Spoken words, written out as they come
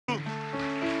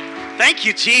Thank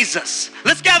you, Jesus.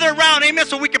 Let's gather around, amen,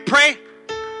 so we can pray.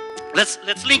 Let's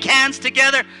link hands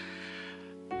together.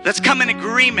 Let's come in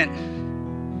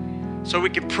agreement so we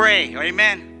can pray,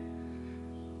 amen.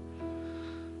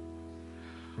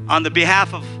 On the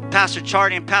behalf of Pastor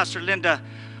Charlie and Pastor Linda,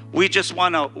 we just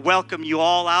want to welcome you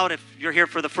all out. If you're here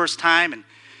for the first time and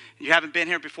you haven't been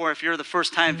here before, if you're the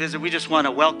first time visit, we just want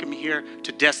to welcome you here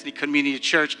to Destiny Community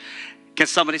Church. Can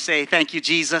somebody say, thank you,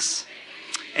 Jesus?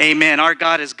 Amen. Our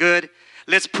God is good.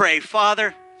 Let's pray.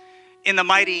 Father, in the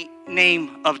mighty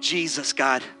name of Jesus,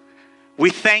 God,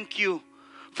 we thank you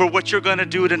for what you're going to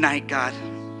do tonight, God.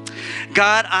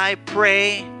 God, I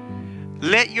pray,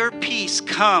 let your peace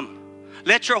come.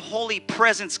 Let your holy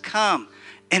presence come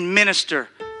and minister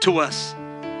to us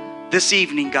this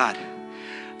evening, God.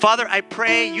 Father, I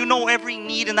pray you know every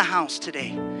need in the house today.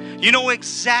 You know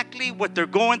exactly what they're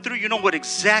going through. You know what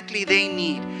exactly they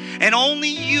need. And only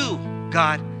you,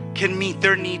 God, can meet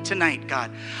their need tonight,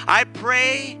 God. I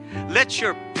pray, let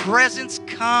your presence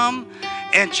come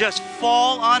and just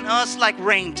fall on us like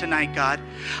rain tonight, God.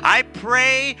 I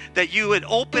pray that you would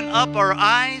open up our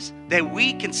eyes, that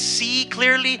we can see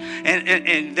clearly,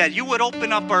 and that you would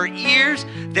open up our ears,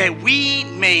 that we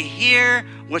may hear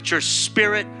what your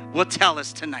Spirit will tell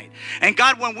us tonight. And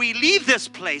God, when we leave this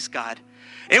place, God,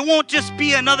 it won't just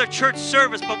be another church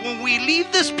service, but when we leave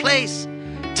this place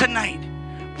tonight,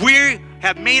 we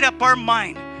have made up our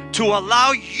mind to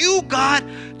allow you, God,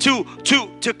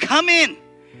 to come in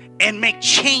and make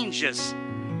changes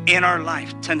in our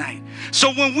life tonight.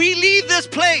 So when we leave this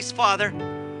place, Father,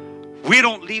 we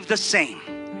don't leave the same.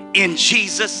 In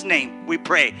Jesus' name we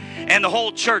pray. And the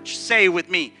whole church say with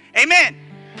me, amen.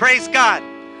 Praise God.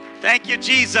 Thank you,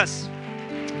 Jesus.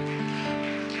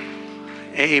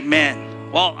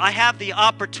 Amen. Well, I have the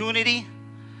opportunity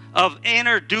of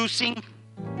introducing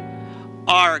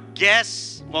our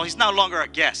guest. Well, he's no longer a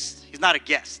guest. He's not a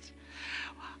guest.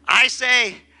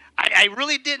 I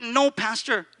really didn't know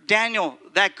Pastor Daniel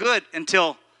that good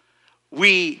until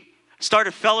we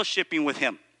started fellowshipping with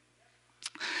him.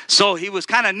 So he was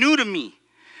kind of new to me.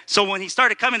 So when he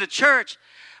started coming to church,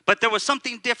 but there was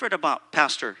something different about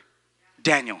Pastor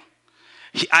Daniel.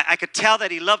 I could tell that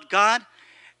he loved God.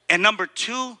 And number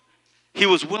two, he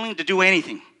was willing to do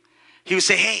anything. He would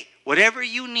say, hey, whatever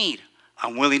you need,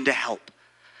 I'm willing to help.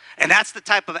 And that's the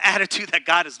type of attitude that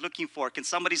God is looking for. Can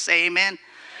somebody say amen?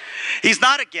 He's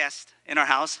not a guest in our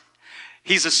house.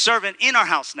 He's a servant in our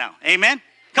house now. Amen?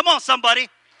 Come on, somebody.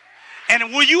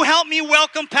 And will you help me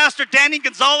welcome Pastor Danny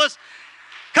Gonzalez?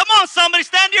 Come on, somebody.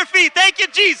 Stand to your feet. Thank you,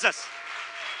 Jesus.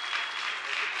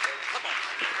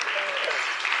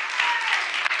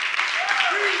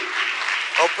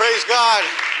 Oh, praise God.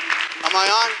 Am I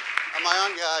on? Am I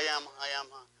on? Yeah, I am.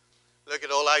 Look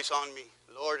at all eyes on me.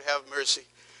 Lord, have mercy.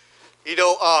 You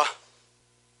know,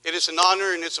 it is an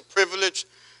honor and it's a privilege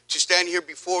to stand here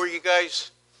before you guys.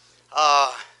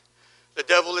 The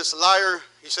devil is a liar.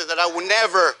 He said that I would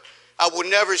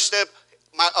never step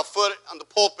a foot on the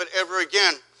pulpit ever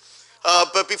again.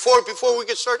 But before we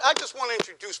get started, I just want to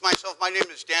introduce myself. My name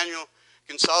is Daniel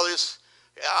Gonzalez.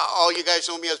 All you guys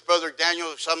know me as Brother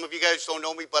Daniel. Some of you guys don't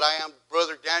know me, but I am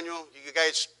Brother Daniel. You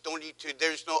guys don't need to.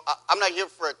 I'm not here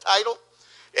for a title.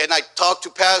 And I talked to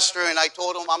Pastor and I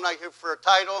told him I'm not here for a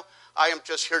title. I am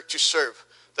just here to serve.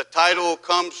 The title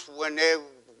comes when if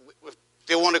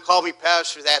they want to call me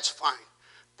Pastor, that's fine.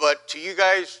 But to you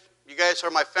guys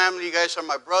are my family. You guys are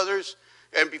my brothers.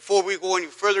 And before we go any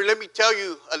further, let me tell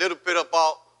you a little bit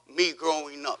about me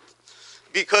growing up.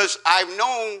 Because I've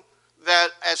known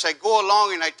that as I go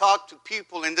along and I talk to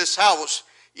people in this house,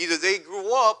 either they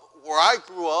grew up where I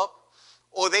grew up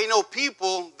or they know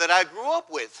people that I grew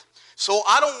up with. So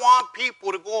I don't want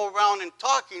people to go around and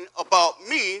talking about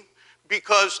me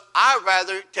because I'd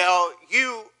rather tell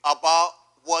you about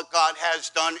what God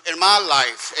has done in my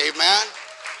life. Amen.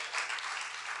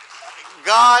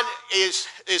 God is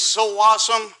so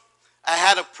awesome. I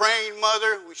had a praying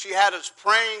mother. She had us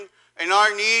praying in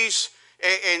our knees.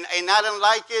 And I didn't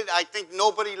like it. I think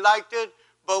nobody liked it.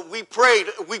 But we prayed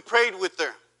with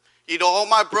her. You know, all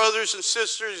my brothers and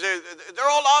sisters, they're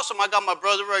all awesome. I got my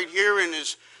brother right here and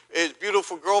his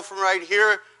beautiful girlfriend right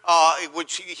here,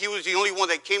 which he was the only one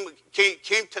that came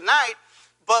tonight.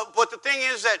 But the thing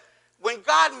is that when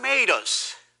God made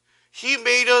us, he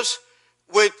made us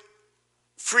with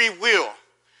free will.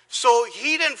 So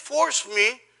he didn't force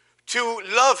me to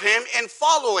love him and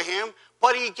follow him,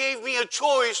 but he gave me a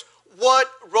choice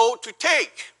what road to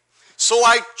take. So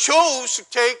I chose to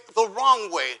take the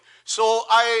wrong way. So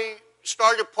I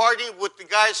started partying with the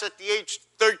guys at the age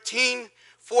 13,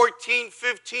 14,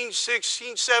 15,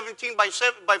 16, 17. By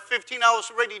 15, I was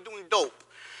already doing dope.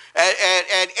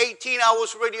 And At 18, I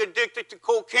was already addicted to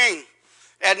cocaine.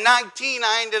 At 19,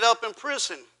 I ended up in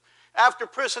prison. After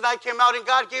prison, I came out, and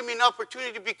God gave me an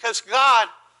opportunity because God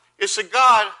is a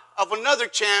God of another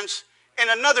chance, and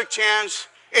another chance,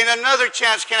 and another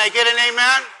chance. Can I get an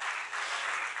amen?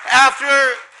 After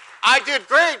I did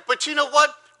great, but you know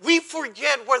what? We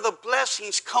forget where the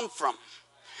blessings come from.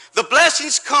 The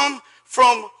blessings come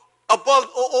from above,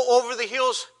 over the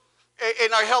hills,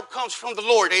 and our help comes from the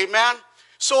Lord. Amen?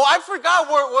 So I forgot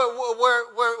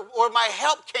where my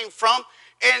help came from,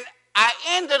 and I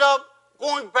ended up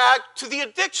going back to the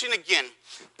addiction again.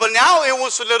 But now it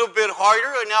was a little bit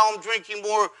harder, and now I'm drinking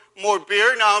more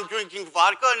beer. Now I'm drinking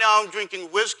vodka. Now I'm drinking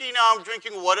whiskey. Now I'm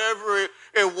drinking whatever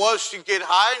it was to get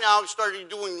high. Now I started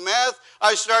doing meth.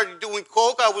 I started doing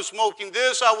coke. I was smoking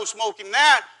this. I was smoking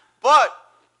that. But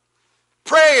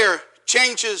prayer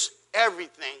changes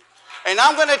everything. And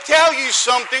I'm going to tell you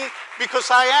something,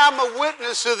 because I am a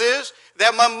witness of this,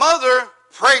 that my mother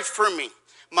prayed for me.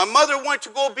 My mother went to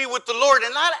go be with the Lord,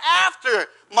 and not after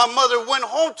my mother went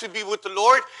home to be with the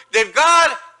Lord that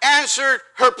God answered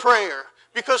her prayer.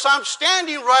 Because I'm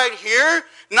standing right here,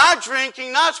 not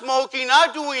drinking, not smoking,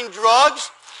 not doing drugs.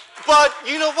 But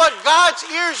you know what? God's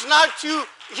ear's not too,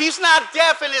 he's not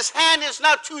deaf, and his hand is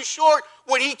not too short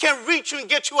when he can reach you and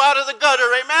get you out of the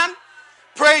gutter. Amen?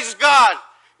 Praise God.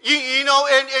 You know,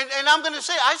 and I'm going to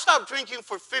say, I stopped drinking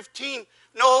for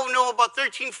about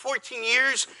 13, 14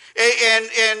 years. And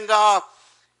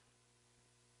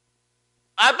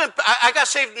I got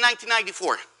saved in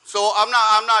 1994. So I'm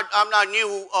not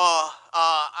new.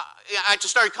 I just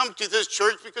started coming to this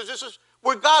church because this is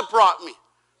where God brought me.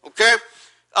 Okay?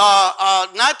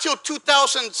 Not till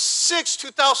 2006,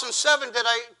 2007 that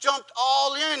I jumped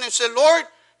all in and said, Lord,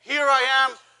 here I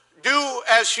am. Do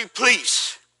as you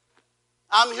please.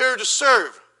 I'm here to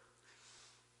serve.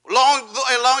 Along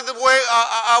the way,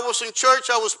 I was in church,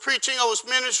 I was preaching, I was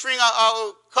ministering,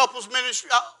 couples ministry,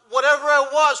 whatever I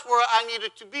was where I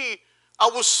needed to be, I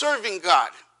was serving God.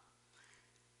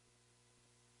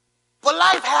 But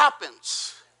life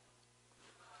happens.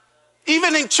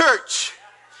 Even in church.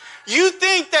 You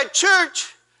think that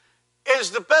church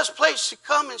is the best place to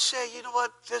come and say, you know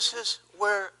what, this is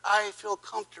where I feel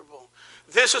comfortable.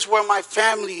 This is where my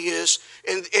family is,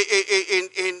 and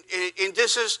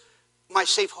this is my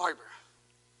safe harbor.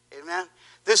 Amen?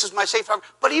 This is my safe harbor.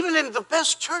 But even in the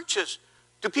best churches,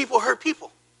 do people hurt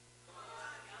people?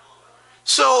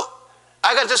 So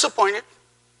I got disappointed.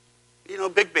 You know,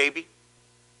 big baby.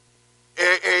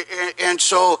 And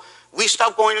so we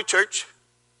stopped going to church.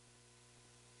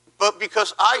 But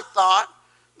because I thought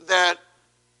that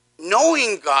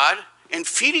knowing God and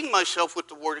feeding myself with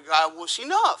the Word of God was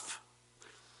enough.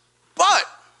 But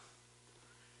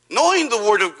knowing the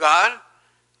Word of God,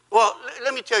 well,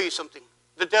 let me tell you something.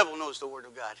 The devil knows the Word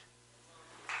of God.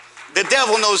 The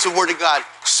devil knows the Word of God.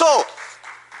 So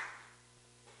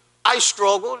I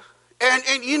struggled.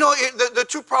 And you know, the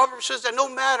true proverb says that no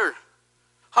matter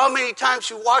how many times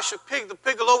you wash a pig, the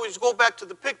pig will always go back to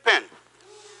the pig pen.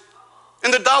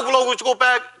 And the dog will always go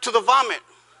back to the vomit.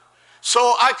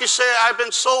 So I could say I've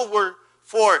been sober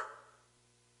for,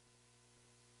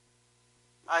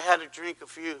 I had a drink a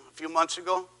few months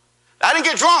ago. I didn't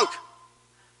get drunk.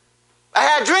 I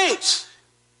had drinks.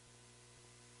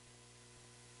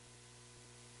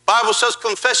 Bible says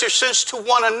confess your sins to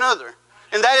one another.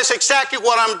 And that is exactly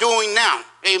what I'm doing now.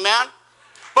 Amen?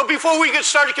 But before we get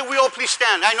started, can we all please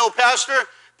stand? I know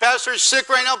Pastor is sick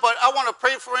right now, but I want to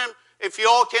pray for him. If you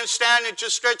all can stand and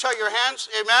just stretch out your hands.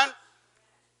 Amen?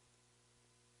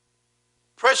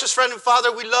 Precious friend and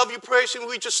Father, we love you, praise you, and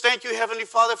we just thank you, Heavenly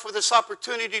Father, for this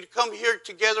opportunity to come here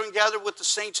together and gather with the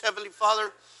saints, Heavenly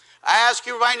Father. I ask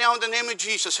you right now in the name of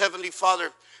Jesus, Heavenly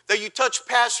Father, that you touch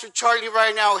Pastor Charlie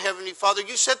right now, Heavenly Father.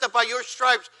 You said that by your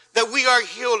stripes that we are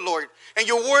healed, Lord. And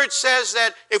your word says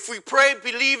that if we pray,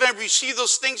 believe, and receive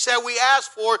those things that we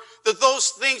ask for, that those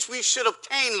things we should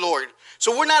obtain, Lord.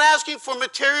 So we're not asking for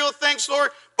material things,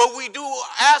 Lord, but we do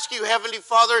ask you, Heavenly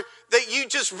Father, that you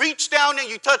just reach down and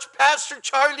you touch Pastor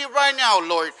Charlie right now,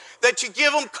 Lord. That you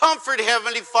give him comfort,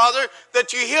 Heavenly Father.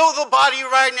 That you heal the body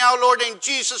right now, Lord, in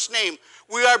Jesus' name.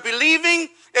 We are believing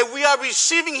and we are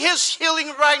receiving his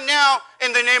healing right now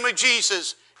in the name of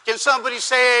Jesus. Can somebody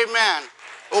say amen?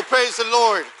 Oh, praise the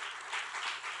Lord.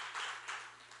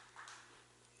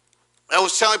 I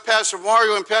was telling Pastor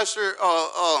Mario and Pastor,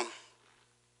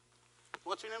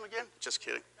 what's your name again? Just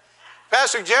kidding.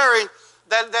 Pastor Jerry,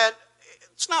 that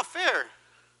it's not fair.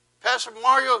 Pastor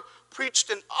Mario preached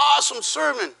an awesome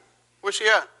sermon. Where's he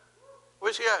at?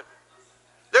 Where's he at?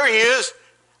 There he is.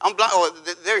 I'm blind. Oh,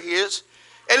 there he is.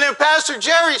 And then Pastor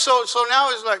Jerry, so now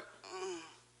it's like,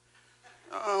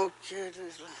 Okay.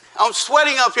 I'm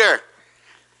sweating up here.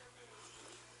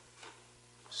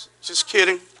 Just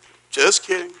kidding. Just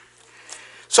kidding.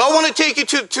 So I want to take you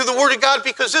to the Word of God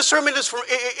because this sermon is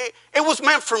it was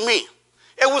meant for me.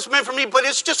 It was meant for me, but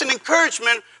it's just an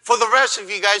encouragement for the rest of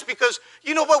you guys because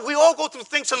you know what? We all go through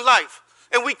things in life.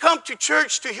 And we come to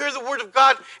church to hear the Word of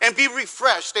God and be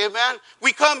refreshed, amen?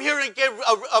 We come here and get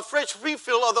a fresh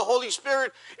refill of the Holy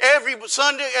Spirit every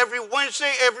Sunday, every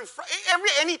Wednesday,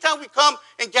 anytime we come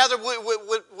and gather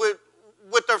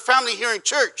with our family here in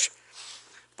church.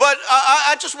 But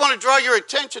I just want to draw your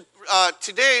attention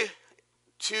today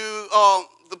to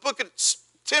the book of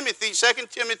Timothy, 2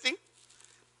 Timothy,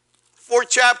 4th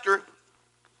chapter.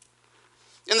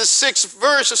 In the 6th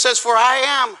verse, it says, "For I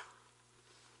am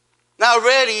now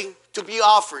ready to be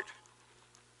offered,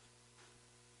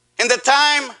 and the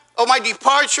time of my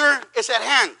departure is at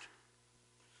hand.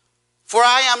 For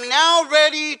I am now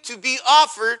ready to be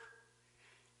offered,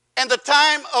 and the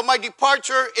time of my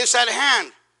departure is at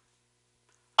hand.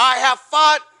 I have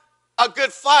fought a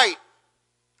good fight.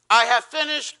 I have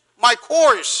finished my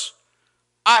course.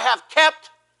 I have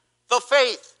kept the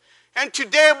faith." And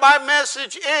today my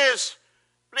message is,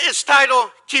 it's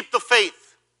titled, Keep the Faith.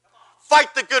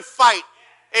 Fight the good fight.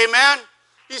 Amen.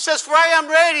 He says, "For I am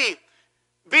ready,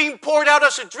 being poured out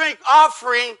as a drink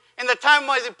offering, and the time of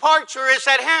my departure is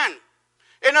at hand."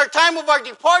 And our time of our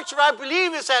departure, I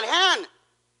believe, is at hand.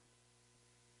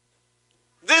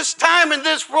 This time in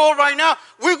this world right now,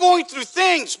 we're going through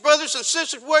things, brothers and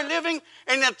sisters. We're living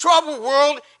in a troubled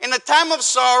world, in a time of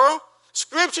sorrow.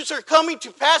 Scriptures are coming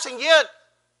to pass, and yet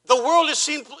the world is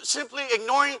simply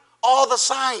ignoring all the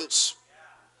signs.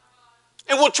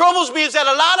 And what troubles me is that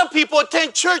a lot of people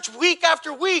attend church week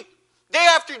after week, day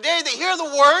after day. They hear the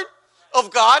Word of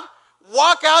God,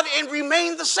 walk out, and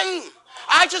remain the same.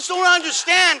 I just don't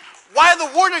understand why the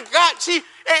Word of God. See,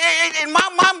 and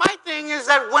my thing is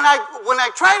that when I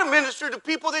try to minister to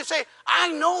people, they say, "I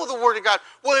know the Word of God."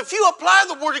 Well, if you apply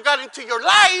the Word of God into your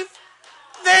life,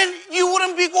 then you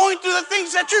wouldn't be going through the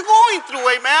things that you're going through,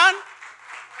 amen?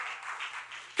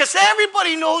 Because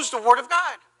everybody knows the Word of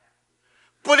God.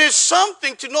 But it's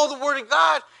something to know the Word of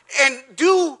God and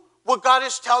do what God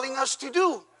is telling us to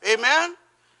do. Amen?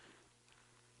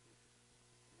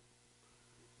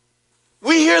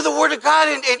 We hear the Word of God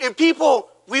and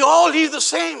people, we all leave the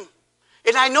same.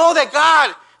 And I know that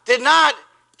God did not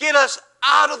get us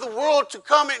out of the world to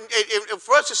come and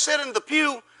for us to sit in the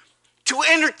pew to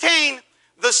entertain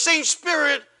the same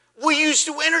spirit we used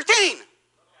to entertain.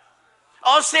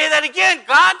 I'll say that again.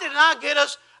 God did not get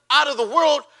us out of the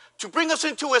world to bring us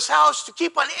into his house to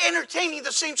keep on entertaining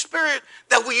the same spirit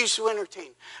that we used to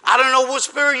entertain. I don't know what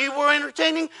spirit you were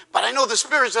entertaining, but I know the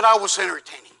spirits that I was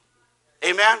entertaining.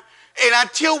 Amen? And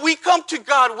until we come to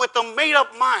God with a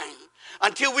made-up mind,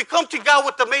 then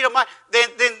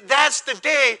that's the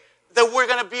day that we're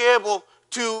going to be able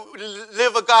to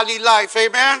live a godly life.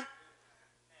 Amen?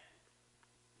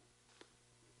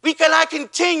 We cannot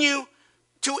continue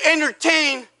to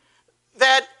entertain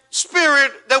that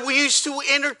spirit that we used to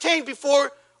entertain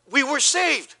before we were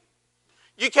saved.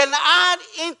 You cannot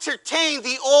entertain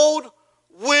the old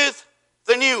with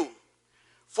the new,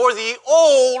 for the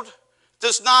old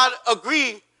does not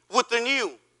agree with the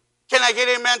new. Can I get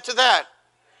amen to that?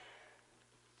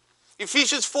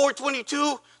 Ephesians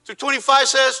 4:22-25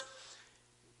 says,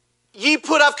 "Ye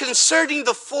put off concerning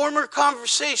the former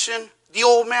conversation the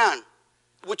old man,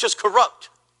 which is corrupt,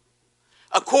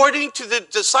 according to the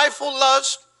deceitful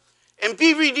lust, and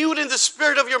be renewed in the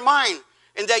spirit of your mind,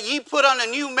 and that ye put on a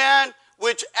new man,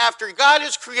 which after God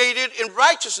is created in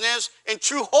righteousness and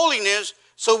true holiness."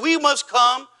 So we must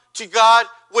come to God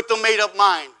with the made-up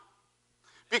mind.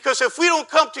 Because if we don't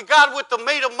come to God with the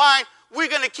made-up mind, we're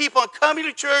going to keep on coming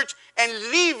to church and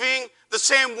leaving the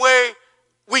same way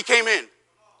we came in.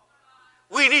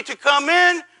 We need to come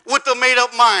in with the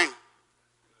made-up mind.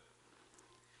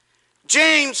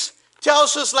 James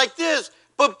tells us like this,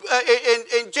 but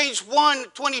in James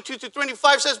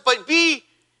 1:22-25 says, "But be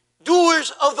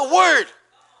doers of the word,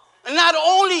 and not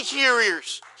only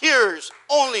hearers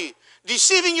only,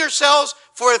 deceiving yourselves.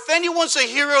 For if anyone's a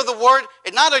hearer of the word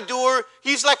and not a doer,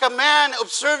 he's like a man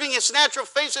observing his natural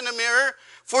face in the mirror.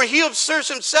 For he observes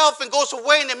himself and goes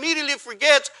away and immediately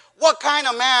forgets what kind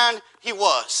of man he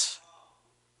was.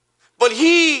 But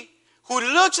he who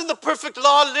looks at the perfect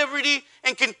law of liberty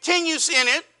and continues in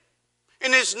it,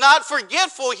 and is not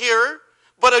forgetful hearer,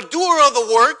 but a doer of the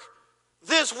work,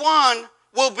 this one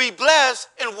will be blessed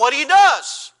in what he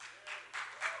does."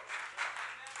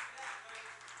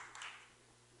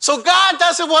 So God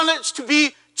doesn't want us to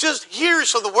be just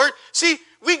hearers of the word. See,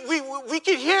 we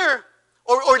can hear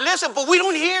or listen, but we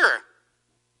don't hear.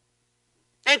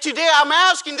 And today I'm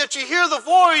asking that you hear the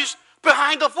voice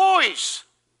behind the voice.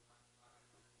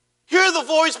 Hear the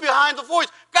voice behind the voice.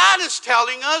 God is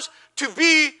telling us to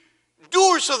be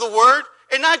doers of the word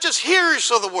and not just hearers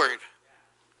of the word.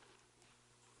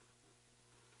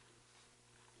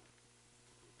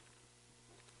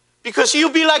 Because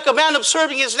you'll be like a man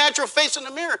observing his natural face in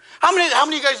the mirror. How many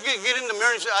of you guys get in the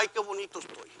mirror and say, ay, qué bonito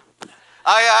estoy?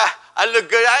 I look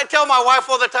good. I tell my wife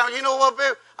all the time, you know what,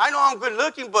 babe? I know I'm good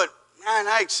looking, but man,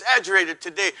 I exaggerated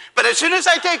today. But as soon as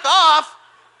I take off,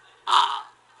 I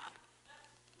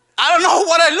don't know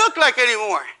what I look like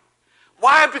anymore.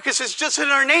 Why? Because it's just in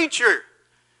our nature.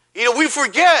 You know, we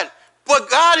forget.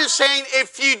 But God is saying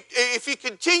if you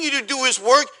continue to do his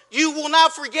work, you will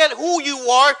not forget who you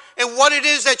are and what it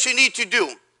is that you need to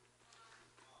do.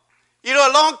 You know,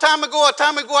 a time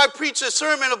ago, I preached a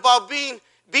sermon about being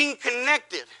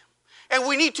connected. And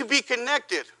we need to be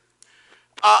connected.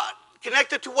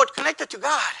 Connected to what? Connected to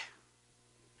God.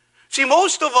 See,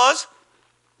 most of us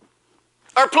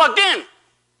are plugged in.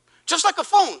 Just like a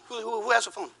phone. Who has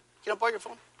a phone? Can I borrow your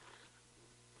phone?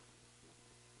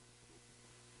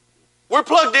 We're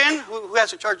plugged in. Who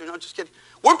has a charger? No, just kidding.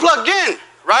 We're plugged in,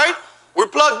 right? We're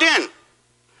plugged in.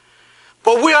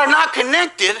 But we are not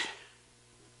connected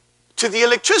to the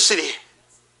electricity.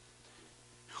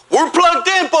 We're plugged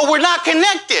in, but we're not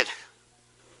connected.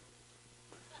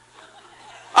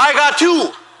 I got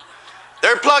two.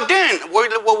 They're plugged in. We're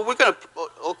going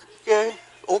to,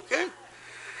 okay.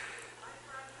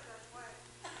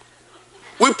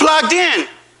 We're plugged in.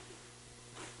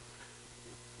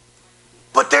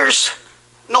 But there's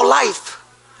no life.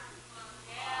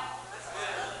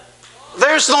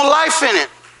 There's no life in it.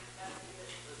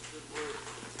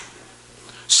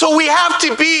 So we have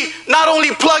to be not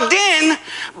only plugged in,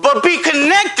 but be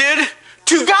connected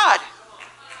to God.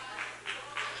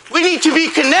 We need to be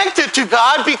connected to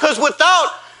God because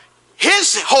without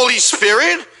his Holy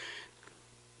Spirit,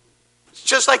 it's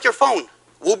just like your phone.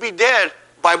 We'll be dead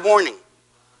by morning.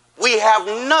 We have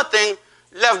nothing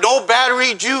left, no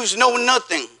battery, juice, no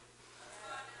nothing.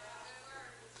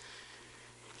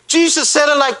 Jesus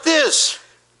said it like this: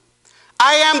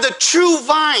 I am the true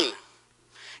vine,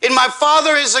 and my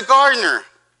Father is a gardener.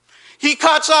 He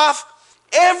cuts off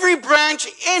every branch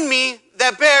in me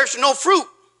that bears no fruit,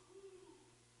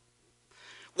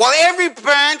 while every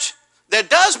branch that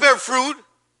does bear fruit,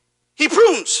 he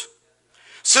prunes,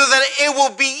 so that it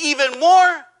will be even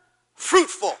more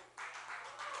fruitful.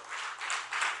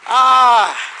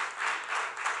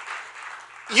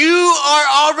 You are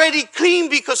already clean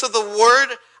because of the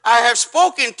word I have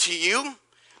spoken to you.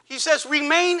 He says,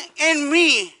 remain in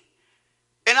me,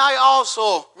 and I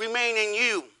also remain in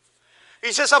you.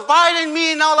 He says, abide in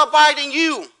me, and I'll abide in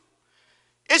you.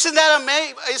 Isn't that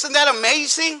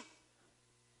amazing?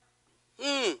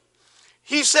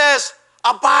 He says,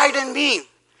 abide in me,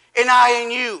 and I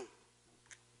in you.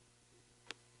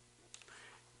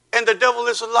 And the devil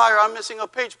is a liar. I'm missing a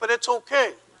page, but it's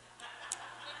okay.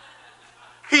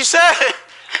 He said,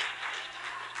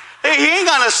 he ain't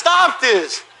going to stop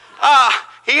this.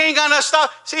 He ain't going to stop.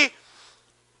 See,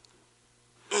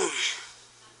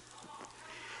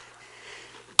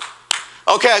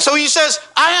 okay, so he says,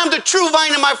 I am the true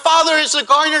vine, and my Father is the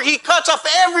gardener. He cuts off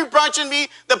every branch in me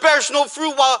that bears no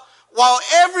fruit, while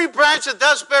every branch that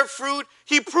does bear fruit,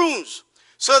 he prunes,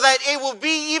 so that it will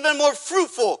be even more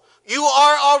fruitful. You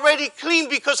are already clean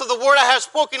because of the word I have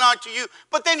spoken unto you.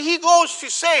 But then he goes to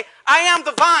say, I am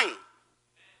the vine.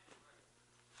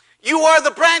 You are the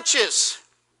branches.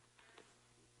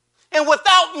 And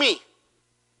without me,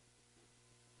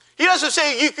 he doesn't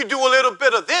say you could do a little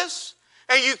bit of this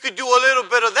and you could do a little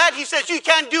bit of that. He says you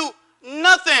can't do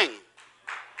nothing.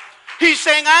 He's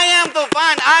saying, I am the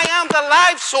vine. I am the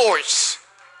life source.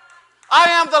 I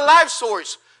am the life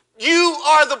source. You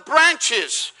are the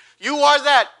branches. You are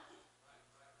that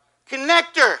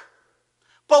connector.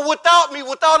 But without me,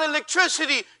 without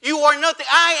electricity, you are nothing.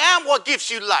 I am what gives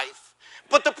you life.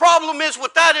 But the problem is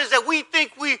with that is that we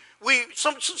think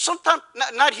sometimes,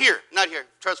 not here,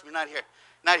 trust me, not here.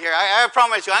 I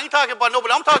promise you, I ain't talking about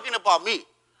nobody, I'm talking about me.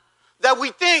 That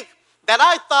we think that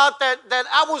I thought that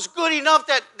I was good enough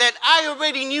that I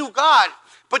already knew God.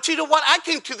 But you know what? I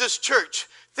came to this church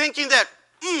thinking that,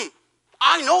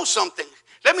 I know something.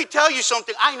 Let me tell you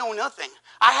something. I know nothing.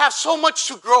 I have so much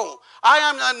to grow. I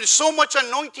am so much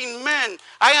anointing men.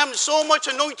 I am so much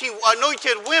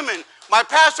anointed women. My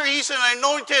pastor, he's an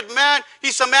anointed man.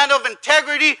 He's a man of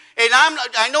integrity. And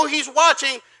I know he's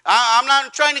watching. I'm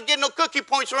not trying to get no cookie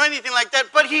points or anything like that,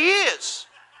 but he is.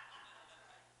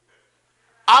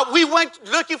 We went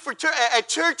looking for at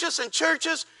churches and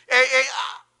churches.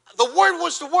 The word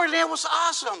was the word, and it was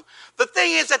awesome. The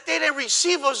thing is that they didn't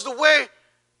receive us the way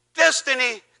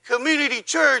Destiny Community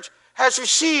Church has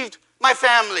received my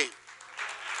family.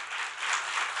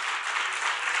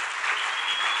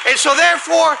 And so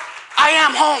therefore, I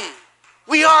am home.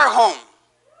 We are home.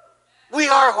 We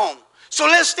are home. So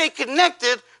let's stay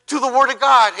connected to the Word of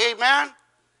God. Amen.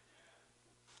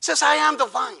 It says, I am the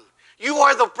vine. You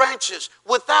are the branches.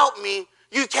 Without me,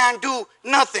 you can do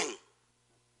nothing.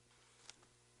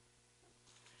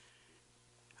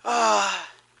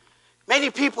 Many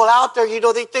people out there,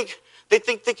 they think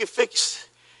they can fix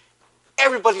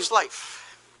everybody's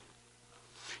life.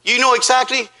 You know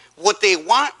exactly what they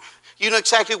want. You know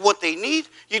exactly what they need.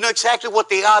 You know exactly what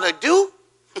they ought to do.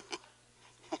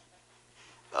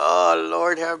 Oh,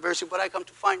 Lord have mercy, but I come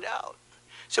to find out.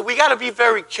 So we got to be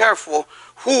very careful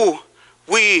who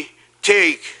we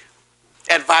take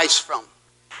advice from.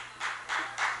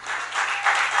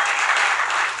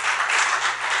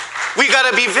 We got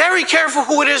to be very careful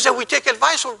who it is that we take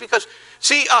advice from, because,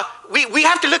 see, we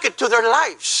have to look into their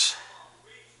lives.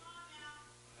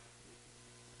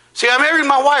 See, I married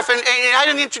my wife, and I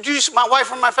didn't introduce my wife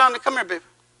from my family. Come here, babe.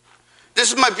 This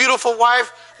is my beautiful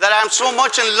wife that I'm so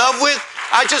much in love with.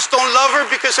 I just don't love her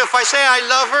because if I say I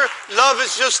love her, love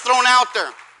is just thrown out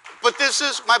there. But this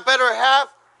is my better half.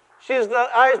 She's the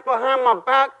eyes behind my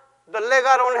back, the leg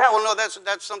I don't have. Oh, no,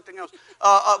 that's something else.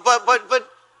 But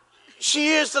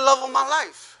she is the love of my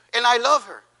life, and I love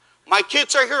her. My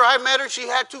kids are here. I met her. She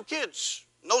had 2 kids.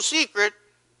 No secret.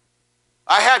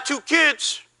 I had 2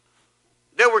 kids.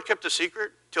 They were kept a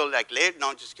secret till like late. No,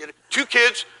 I'm just kidding. 2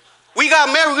 kids. We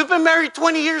got married. We've been married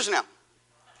 20 years now.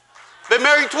 Been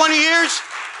married 20 years.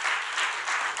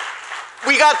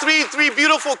 We got three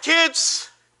beautiful kids.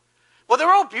 Well, they're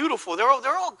all beautiful. They're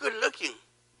all good looking.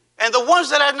 And the ones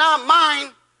that are not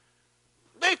mine,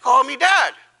 they call me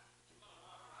dad.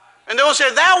 And they'll say,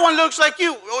 that one looks like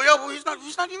you. Oh, yeah, well, he's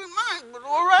not even mine, but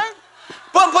all right.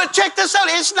 But check this out.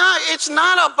 It's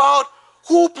not about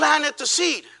who planted the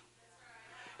seed.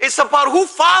 It's about who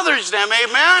fathers them,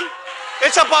 amen?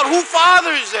 It's about who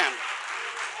fathers them.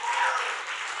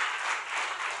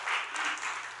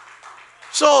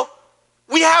 So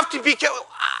we have to be careful.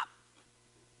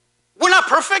 We're not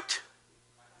perfect.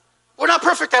 We're not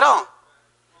perfect at all.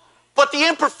 But the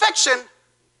imperfection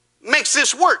makes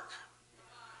this work.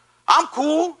 I'm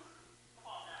cool.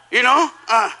 You know?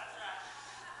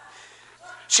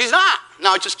 She's not.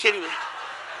 No, just kidding.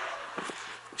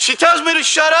 She tells me to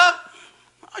shut up.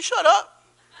 I shut up.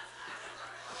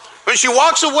 When she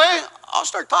walks away, I'll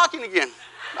start talking again.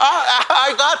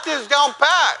 I got this down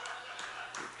pat.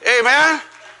 Amen.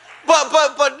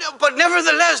 But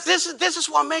nevertheless, this is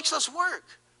what makes us work.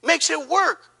 Makes it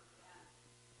work.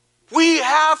 We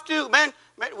have to,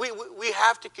 we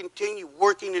have to continue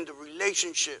working in the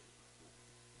relationship.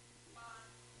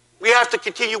 We have to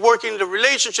continue working in the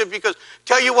relationship because,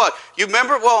 tell you what, you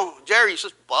remember, well, Jerry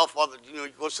says, well, Father, he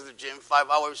goes to the gym 5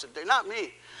 hours a day. Not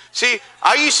me. See,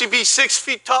 I used to be 6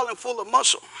 feet tall and full of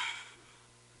muscle.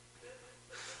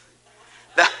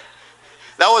 That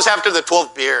was after the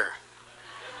 12th beer.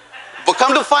 But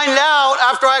come to find out,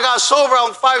 after I got sober,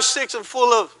 I'm 5'6" and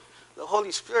full of the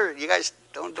Holy Spirit. You guys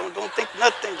don't think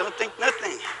nothing. Don't think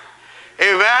nothing.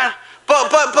 Amen.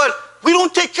 But we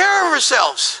don't take care of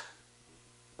ourselves.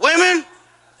 Women,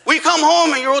 we come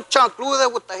home and you're all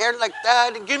chancluda with the hair like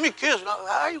that and give me a kiss. Not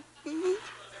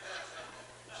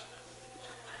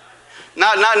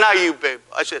you, babe.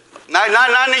 I said, not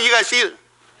you guys either.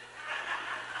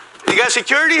 You got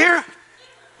security here?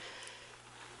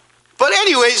 But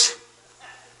anyways,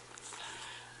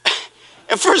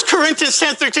 in 1 Corinthians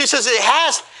 10:13 says,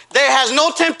 there has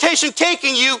no temptation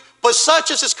taking you, but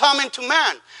such as is common to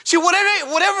man. See,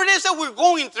 whatever it is that we're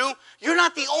going through, you're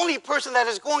not the only person that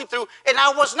is going through, and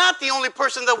I was not the only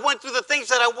person that went through the things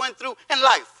that I went through in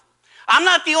life. I'm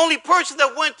not the only person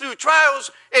that went through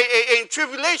trials and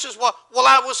tribulations while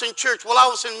I was in church, while I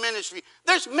was in ministry.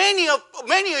 There's many of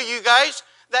you guys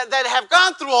that have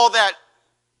gone through all that.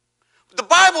 The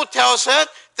Bible tells us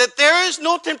that there is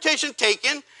no temptation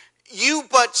taken you,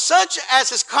 but such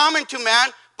as is common to man,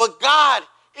 but God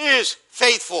is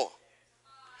faithful,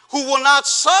 who will not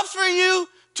suffer you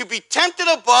to be tempted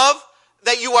above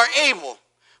that you are able,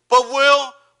 but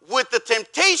will with the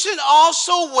temptation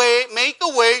also make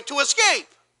a way to escape,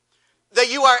 that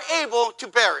you are able to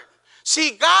bear it.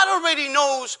 See, God already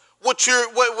knows what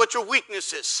your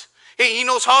weakness is. He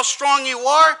knows how strong you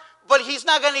are, but he's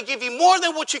not going to give you more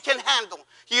than what you can handle.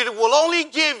 He will only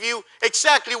give you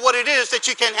exactly what it is that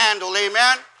you can handle.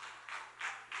 Amen?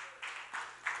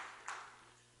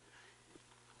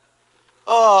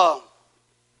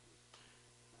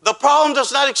 The problem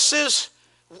does not exist.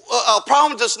 A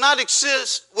problem does not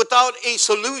exist without a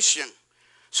solution.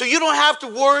 So you don't have to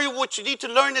worry. What you need to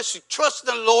learn is to trust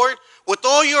the Lord with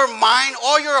all your mind,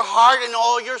 all your heart, and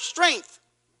all your strength.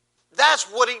 That's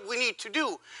what we need to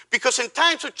do. Because in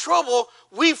times of trouble,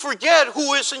 we forget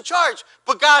who is in charge.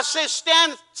 But God says,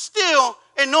 stand still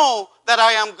and know that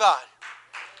I am God.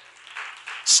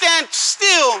 Stand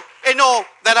still and know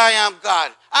that I am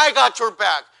God. I got your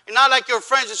back. And not like your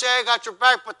friends that say, I got your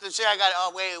back, but they say, I got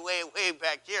it way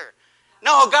back here.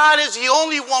 No, God is the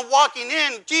only one walking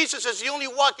in. Jesus is the only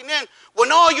walking in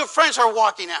when all your friends are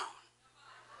walking out.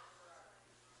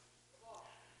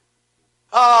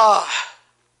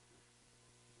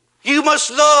 You must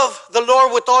love the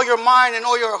Lord with all your mind and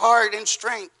all your heart and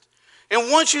strength.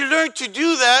 And once you learn to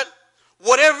do that,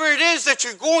 whatever it is that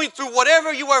you're going through,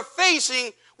 whatever you are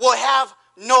facing, will have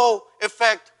no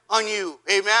effect on you.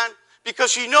 Amen?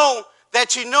 Because you know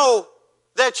that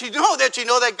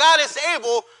God is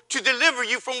able to deliver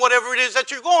you from whatever it is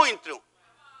that you're going through.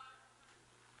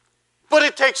 But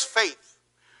it takes faith.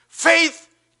 Faith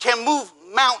can move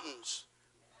mountains.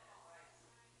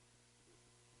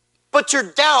 But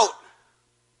your doubt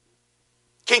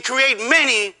can create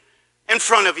many in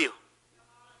front of you.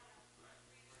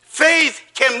 Faith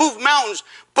can move mountains,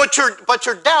 but your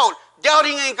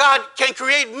doubting in God can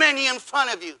create many in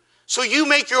front of you. So you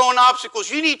make your own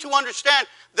obstacles. You need to understand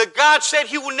that God said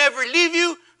he will never leave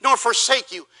you nor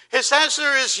forsake you. His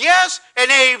answer is yes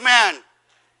and amen.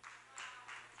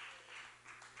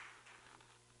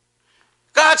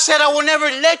 God said, I will never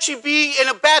let you be in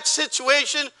a bad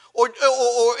situation or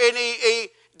in a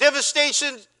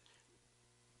devastation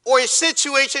or a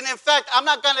situation. In fact, I'm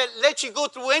not going to let you go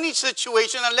through any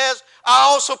situation unless I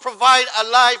also provide a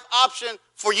life option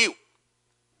for you.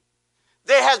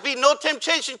 There has been no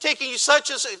temptation taking you such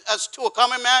as to a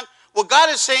common man. What God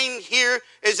is saying here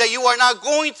is that you are not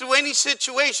going through any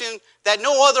situation that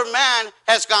no other man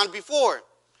has gone before.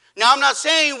 Now, I'm not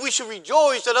saying we should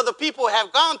rejoice that other people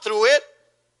have gone through it,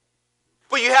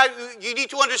 but you need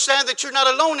to understand that you're not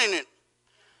alone in it.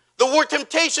 The word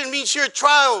temptation means here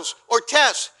trials or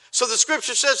tests. So the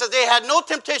scripture says that they had no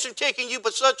temptation taking you,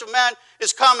 but such a man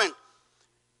is coming.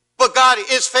 But God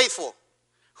is faithful,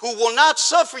 who will not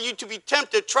suffer you to be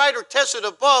tempted, tried, or tested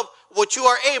above what you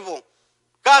are able.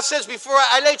 God says, before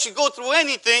I let you go through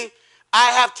anything,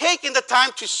 I have taken the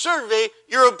time to survey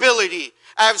your ability.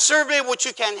 I have surveyed what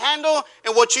you can handle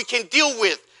and what you can deal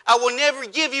with. I will never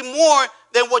give you more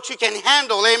than what you can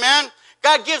handle. Amen?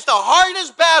 God gives the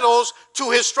hardest battles to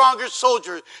his strongest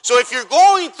soldiers. So if you're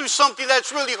going through something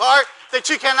that's really hard that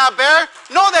you cannot bear,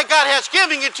 know that God has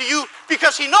given it to you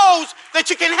because he knows that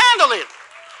you can handle it.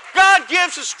 God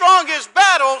gives the strongest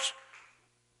battles,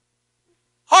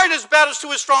 hardest battles to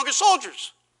his strongest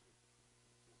soldiers.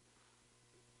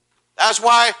 That's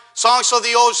why songs of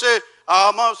the old say,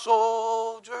 I'm a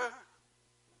soldier.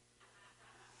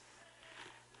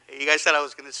 You guys said I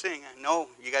was going to sing. I know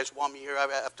you guys want me here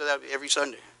after that every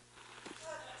Sunday.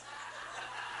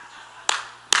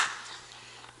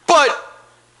 But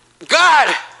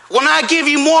God will not give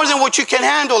you more than what you can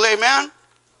handle, amen?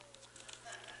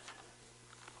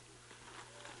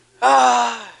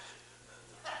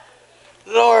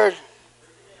 Lord.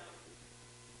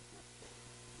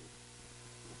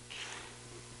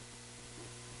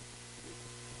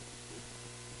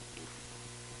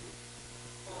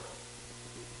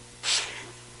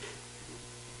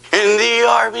 In the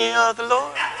army of the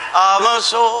Lord, I'm a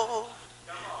soul.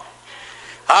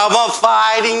 I'm a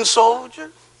fighting soldier.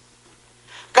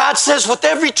 God says with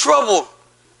every trouble,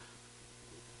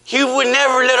 he would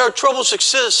never let our troubles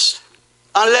exist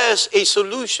unless a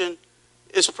solution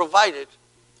is provided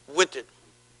with it.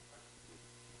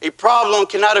 A problem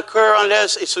cannot occur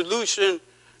unless a solution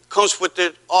comes with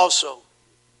it also.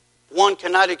 One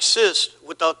cannot exist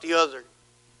without the other.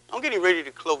 I'm getting ready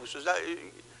to close.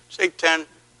 It's 8:10.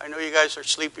 I know you guys are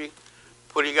sleepy,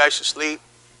 putting you guys to sleep,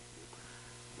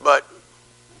 but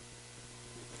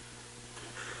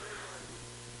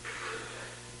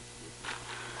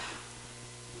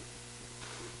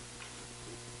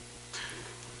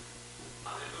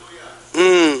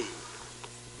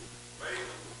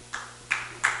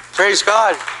praise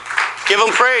God. Give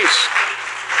him praise.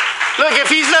 Look, if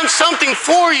he's done something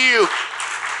for you,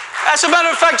 as a matter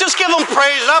of fact, just give him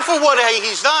praise, not for what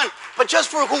he's done, but just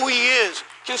for who he is.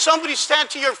 Can somebody stand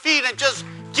to your feet and just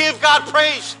give God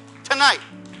praise tonight?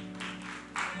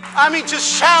 I mean, just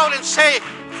shout and say,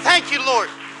 thank you, Lord.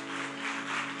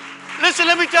 Listen,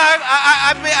 let me tell you,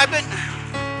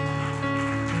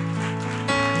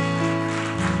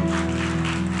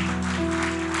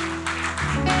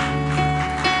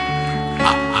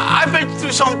 I've been through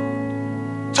through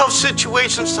some tough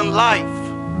situations in life.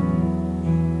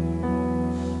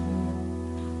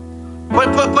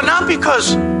 But not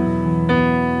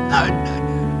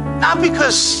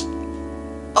because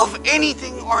of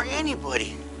anything or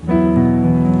anybody.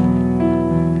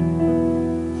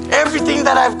 Everything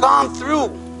that I've gone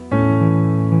through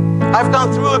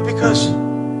it because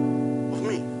of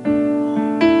me.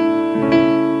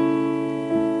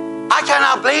 I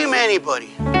cannot blame anybody.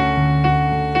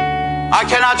 I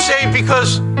cannot say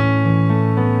because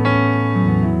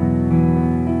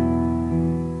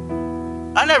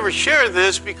I never shared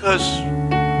this because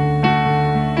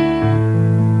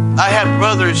I had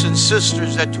brothers and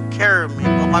sisters that took care of me,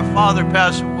 but my father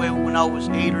passed away when I was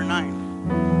 8 or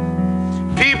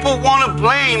 9. People want to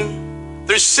blame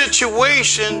their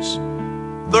situations,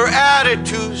 their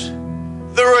attitudes,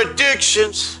 their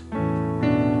addictions,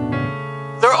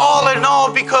 their all in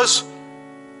all because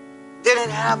they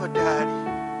didn't have a daddy.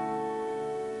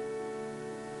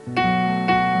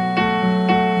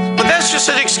 But that's just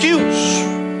an excuse.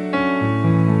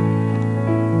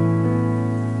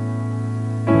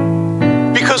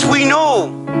 Because we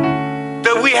know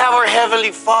that we have our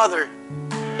Heavenly Father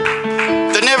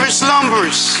that never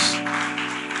slumbers.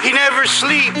 He never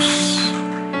sleeps.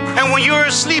 And when you're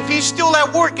asleep, He's still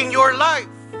at work in your life.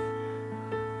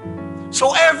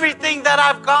 So everything that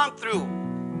I've gone through,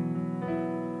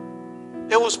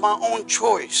 it was my own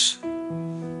choice.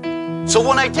 So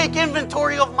when I take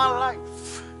inventory of my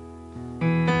life,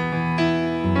 and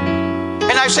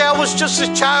I say I was just a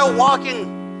child walking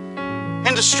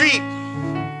in the street,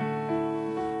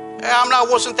 I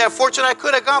wasn't that fortunate. I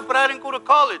could have gone, but I didn't go to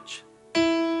college.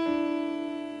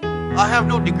 I have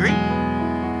no degree.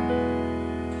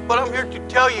 But I'm here to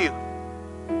tell you,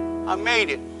 I made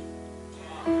it.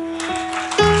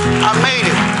 I made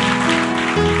it.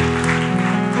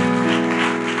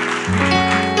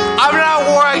 I'm not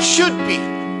where I should be.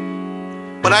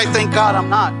 But I thank God I'm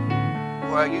not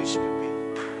where I used to be.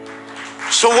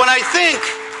 So when I think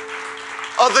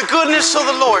of the goodness of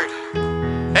the Lord,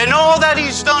 and all that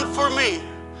He's done for me,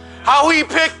 how He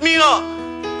picked me up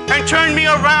and turned me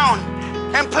around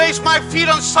and placed my feet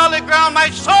on solid ground, my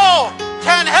soul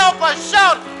can't help but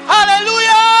shout,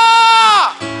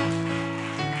 hallelujah!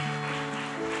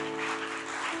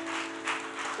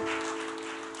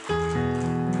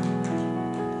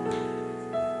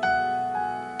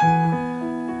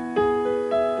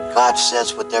 God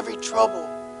says with every trouble,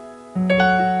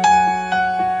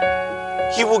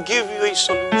 He will give you a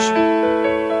solution.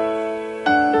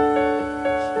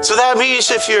 So that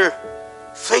means if you're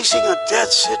facing a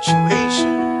death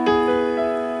situation,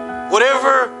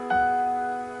 whether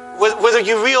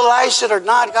you realize it or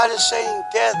not, God is saying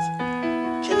death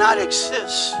cannot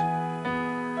exist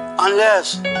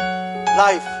unless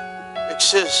life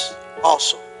exists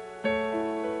also.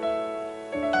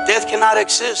 Death cannot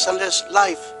exist unless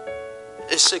life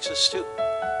exists too.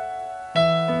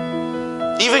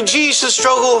 Even Jesus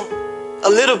struggled a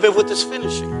little bit with this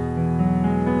finishing.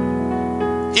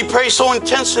 He prayed so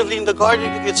intensively in the Garden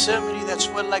of Gethsemane that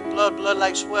sweat like blood, blood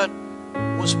like sweat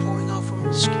was pouring out from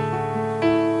His skin.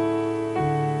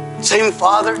 Same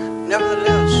Father,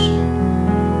 nevertheless,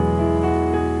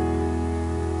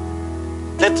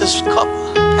 let this cup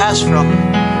pass from me.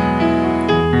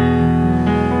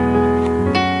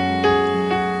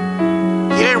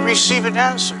 He didn't receive an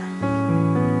answer.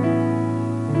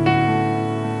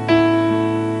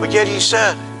 But yet He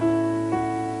said,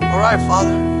 all right,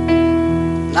 Father,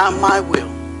 not my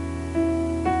will,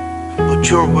 but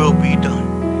your will be done.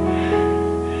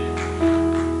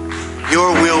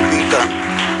 Your will be done.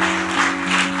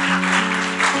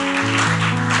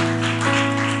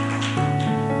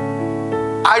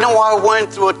 I know I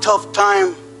went through a tough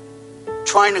time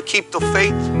trying to keep the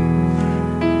faith.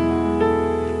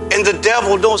 And the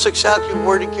devil knows exactly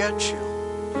where to get you.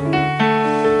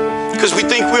 Because we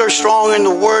think we are strong in the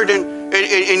Word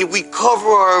and we cover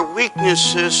our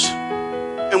weaknesses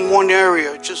in one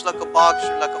area, just like a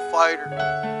boxer, like a fighter.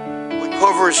 We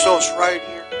cover ourselves right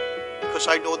here because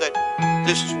I know that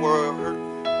this is where it hurt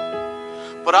me.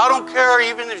 But I don't care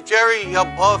even if Jerry is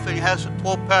buff and he has a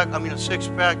 12-pack, a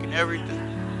 6-pack and everything.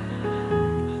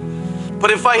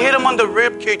 But if I hit him on the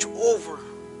rib cage over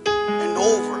and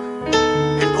over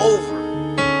and over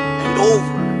and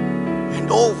over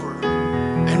and over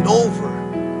and over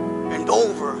and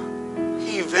over,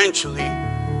 he eventually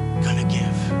gonna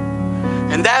give.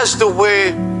 And that's the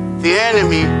way the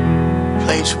enemy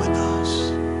plays with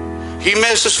us. He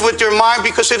messes with your mind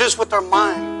because it is with our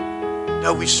mind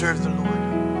that we serve the Lord.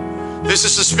 This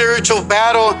is a spiritual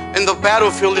battle, and the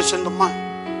battlefield is in the mind.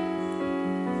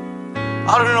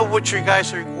 I don't know what you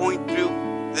guys are going through.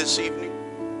 this evening.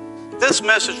 This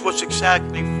message was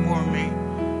exactly for me,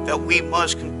 that we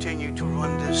must continue to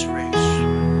run this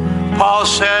race. Paul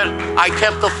said, I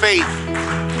kept the faith.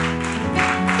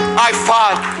 I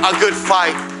fought a good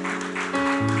fight.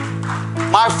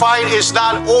 My fight is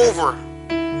not over.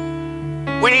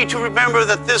 We need to remember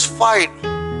that this fight,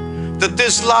 that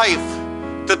this life,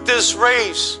 that this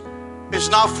race is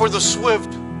not for the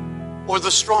swift or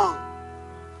the strong,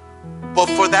 but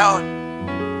for that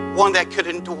one that could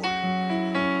endure.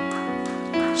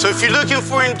 So if you're looking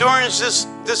for endurance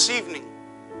this evening,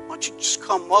 why don't you just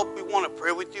come up? We want to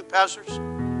pray with you, pastors.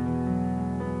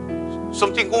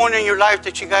 Something going in your life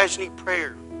that you guys need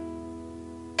prayer.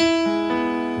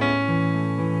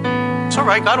 It's all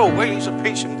right. God will wait. He's a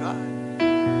patient God.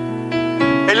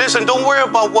 Hey, listen, don't worry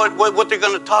about what they're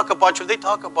going to talk about you. They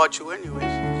talk about you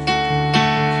anyways.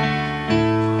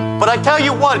 But I tell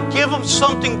you what, give them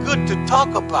something good to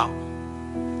talk about.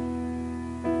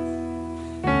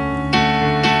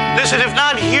 Listen, if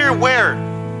not here, where?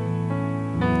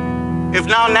 If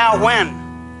not now, when?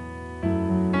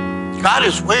 God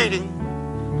is waiting.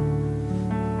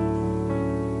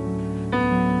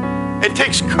 It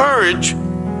takes courage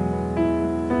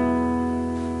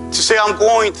to say, I'm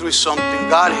going through something.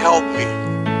 God help me.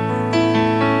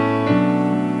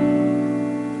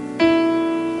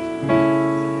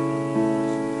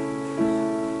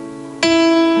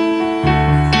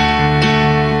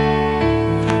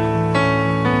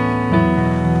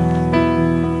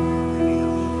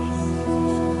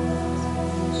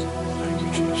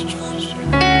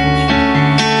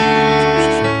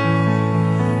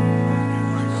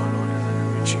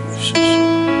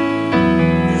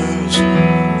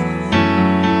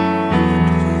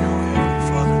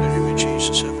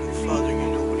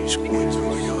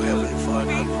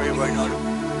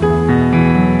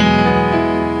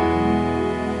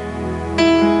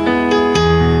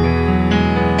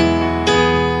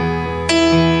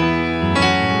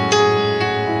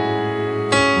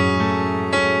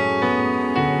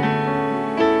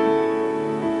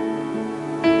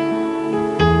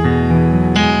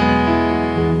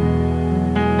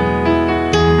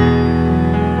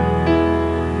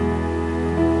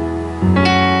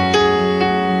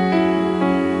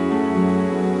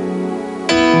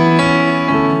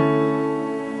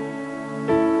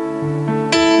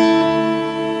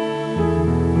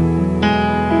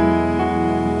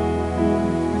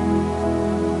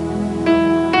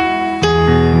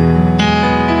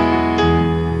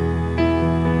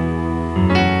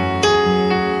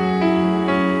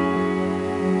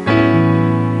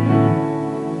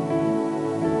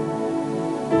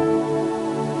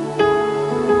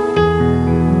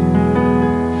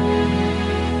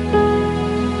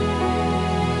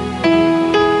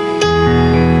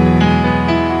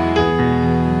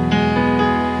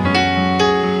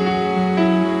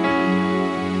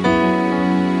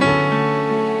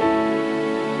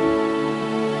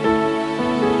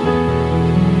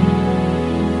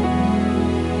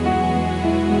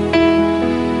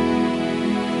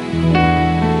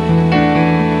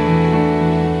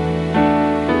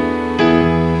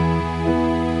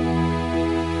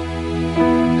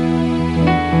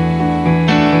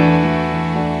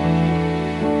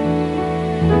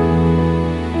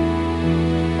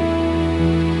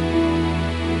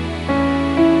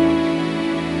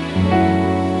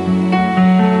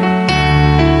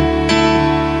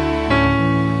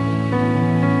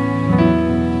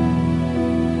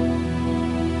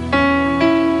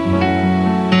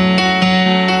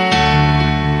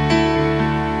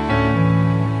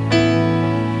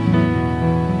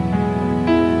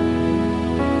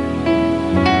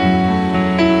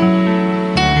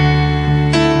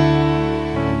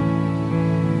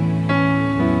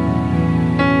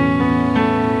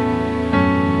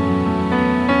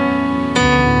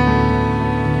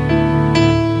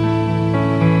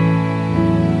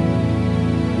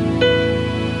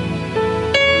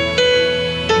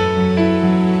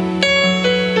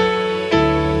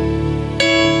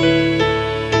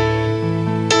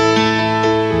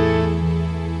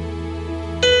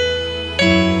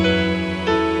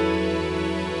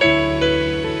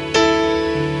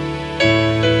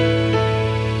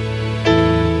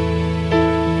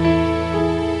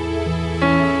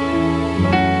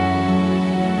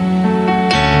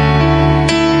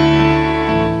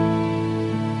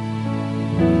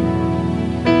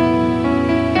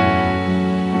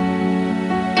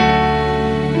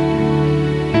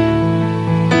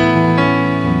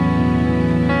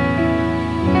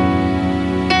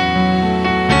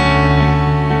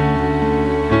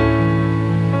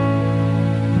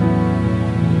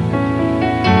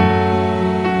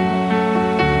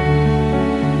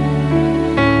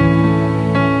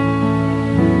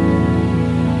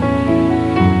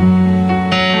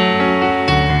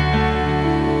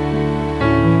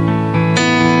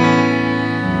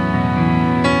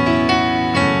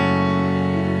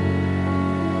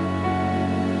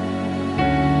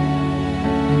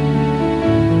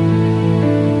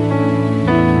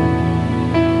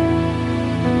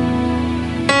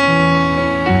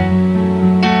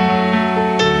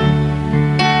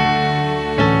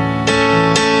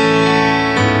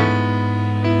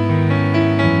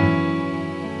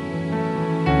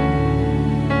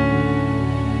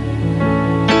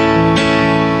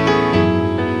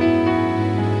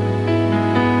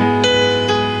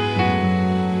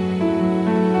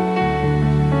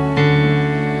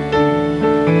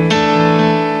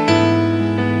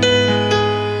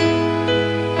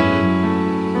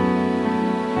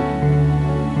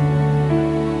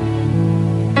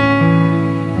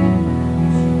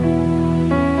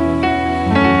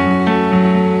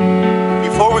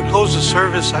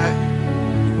 sad.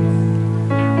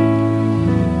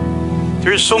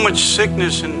 There's so much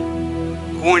sickness and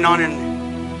going on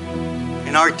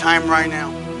in our time right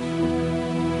now.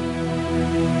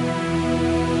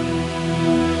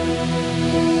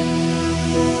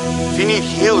 If you need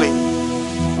healing,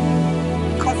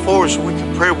 come forward so we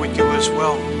can pray with you as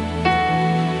well.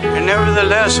 And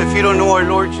nevertheless, if you don't know our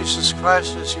Lord Jesus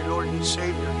Christ as your Lord and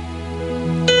Savior,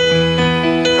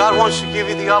 God wants to give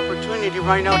you the opportunity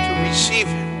right now to receive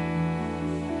Him.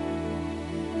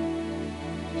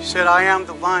 He said, I am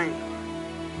the vine.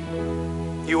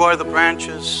 You are the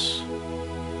branches.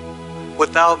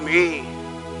 Without me,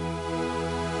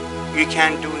 you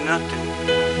can't do nothing.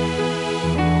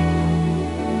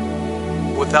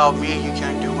 Without me, you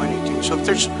can't do anything. So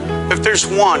if there's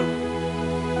one,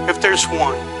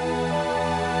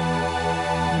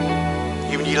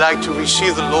 even you like to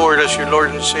receive the Lord as your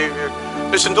Lord and Savior,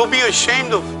 listen, don't be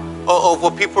ashamed of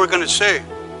what people are going to say.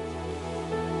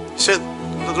 He said,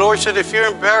 the Lord said, if you're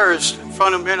embarrassed in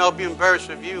front of men, I'll be embarrassed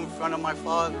of you in front of my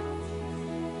Father.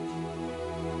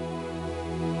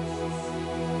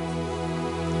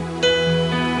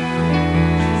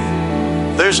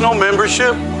 There's no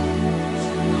membership.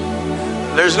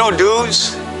 There's no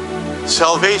dues.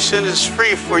 Salvation is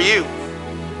free for you.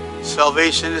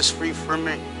 Salvation is free for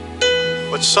me.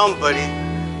 But somebody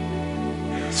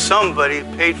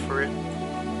paid for it.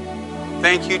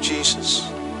 Thank you, Jesus.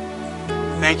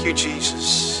 Thank you,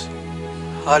 Jesus.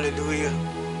 Hallelujah.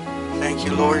 Thank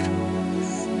you, Lord.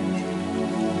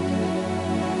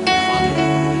 Father.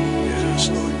 Yes,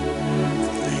 Lord.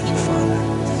 Thank you, Father.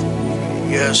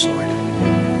 Yes, Lord.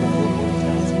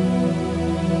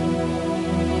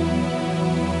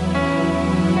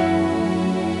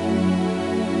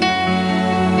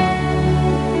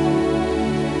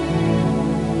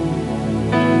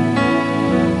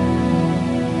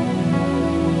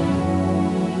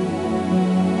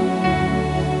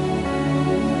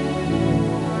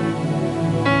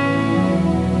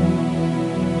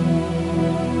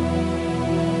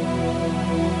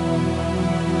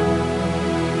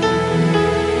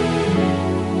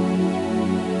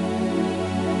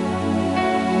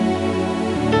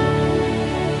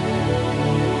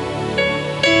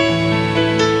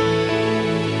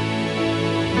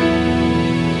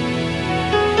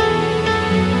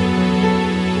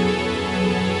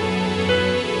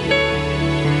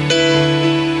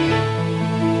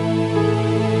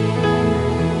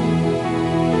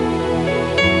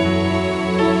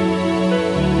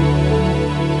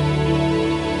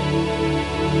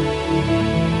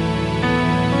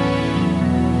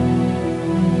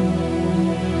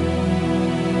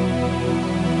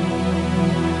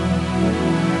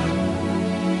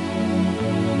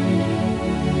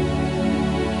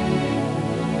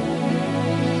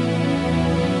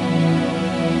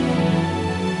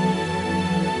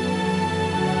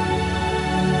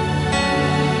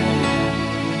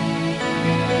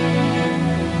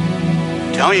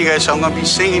 Telling you guys I'm going to be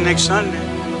singing next Sunday.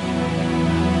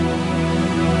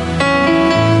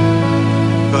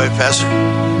 Go ahead, Pastor.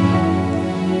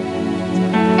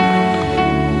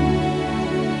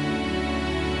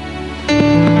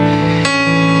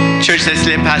 Church, let's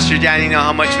let Pastor Danny know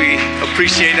how much we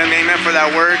appreciate him. Amen for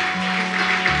that word.